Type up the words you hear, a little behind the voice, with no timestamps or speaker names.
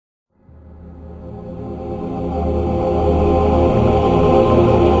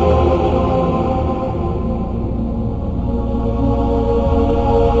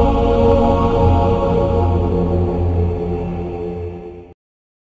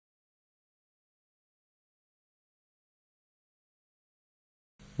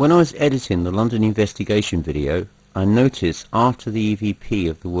When I was editing the London investigation video, I noticed after the EVP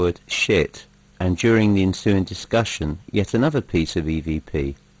of the word shit, and during the ensuing discussion, yet another piece of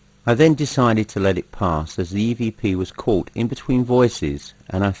EVP. I then decided to let it pass as the EVP was caught in between voices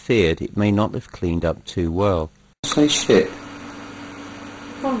and I feared it may not have cleaned up too well. Say shit.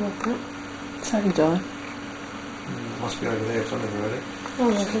 I read that. So did I. Must be over there, 'cause I never heard it. I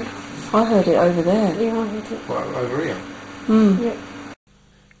read it. I heard it over there. Yeah, I heard it. What, over here? Yeah.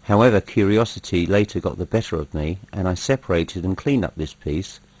 However, curiosity later got the better of me and I separated and cleaned up this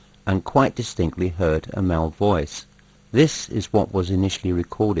piece and quite distinctly heard a male voice. This is what was initially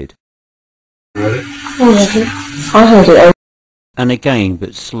recorded. Heard it? I read it. I heard it over. And again,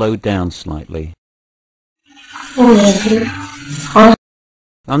 but slowed down slightly. I read it.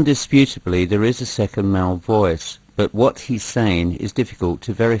 Undisputably, there is a second male voice, but what he's saying is difficult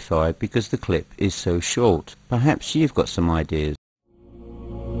to verify because the clip is so short. Perhaps you've got some ideas.